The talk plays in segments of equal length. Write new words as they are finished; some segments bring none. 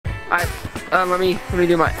Alright, let me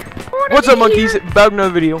do my. What's up, monkeys? Back with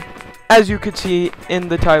another video. As you could see in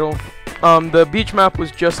the title, the beach map was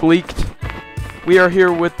just leaked. We are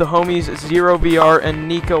here with the homies ZeroVR and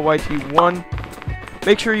Nico YT1.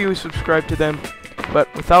 Make sure you subscribe to them. But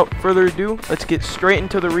without further ado, let's get straight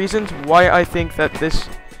into the reasons why I think that this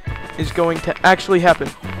is going to actually happen.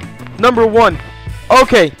 Number 1.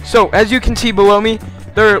 Okay, so as you can see below me,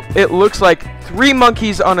 it looks like 3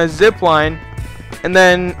 monkeys on a zip line, and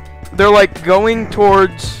then they're like going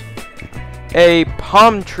towards a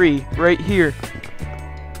palm tree right here.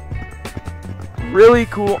 Really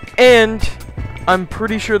cool, and I'm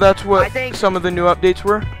pretty sure that's what some of the new updates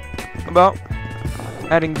were about.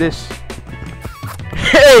 Adding this.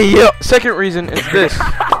 Hey, yo! Second reason is this.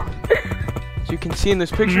 As you can see in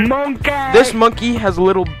this picture, this monkey has a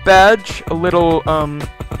little badge, a little,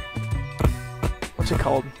 what's it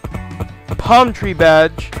called? A palm tree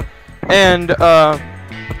badge, and,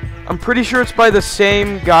 I'm pretty sure it's by the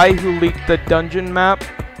same guy who leaked the dungeon map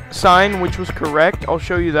sign, which was correct. I'll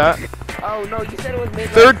show you that. Oh no, you said it was made.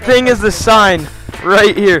 Third thing is the sign,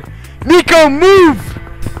 right here. Nico, move!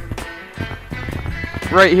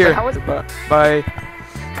 Right here. By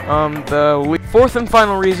the fourth and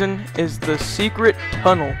final reason is the secret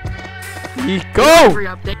tunnel. Nico!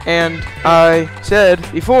 And I said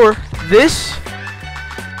before, this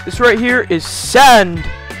right here is sand.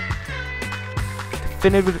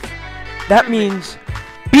 Definitive. That means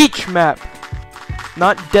beach map,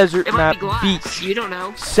 not desert map. Beach. You don't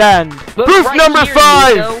know. Sand. Look Proof right number here,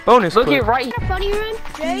 5. Nico. Bonus. Look clip. at right. Funny run.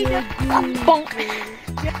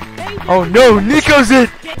 Oh no, Nico's it.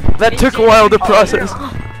 That took a while to process.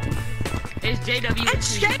 It's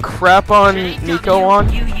JW. Crap on Nico on.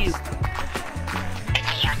 You're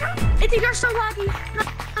so lucky.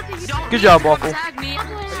 Good job, Waffle. Tag me.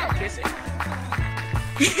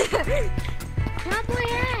 Not my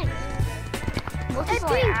head.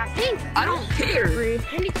 Pink. I don't care.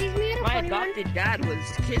 And he teased me at a My funny run. adopted dad was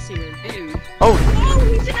kissing a dude. Oh. Oh,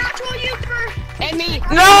 he's an actual YouTuber. And me.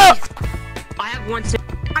 No! I have one.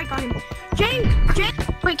 I got him. Jay.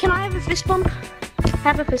 Wait, can I have a fist bump?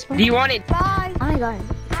 Have a fist bump. Do you want it? Bye. I got him.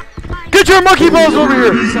 Get your monkey balls over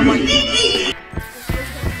here!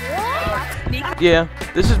 Yeah,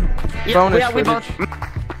 this is bonus we footage.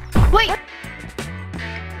 Wait.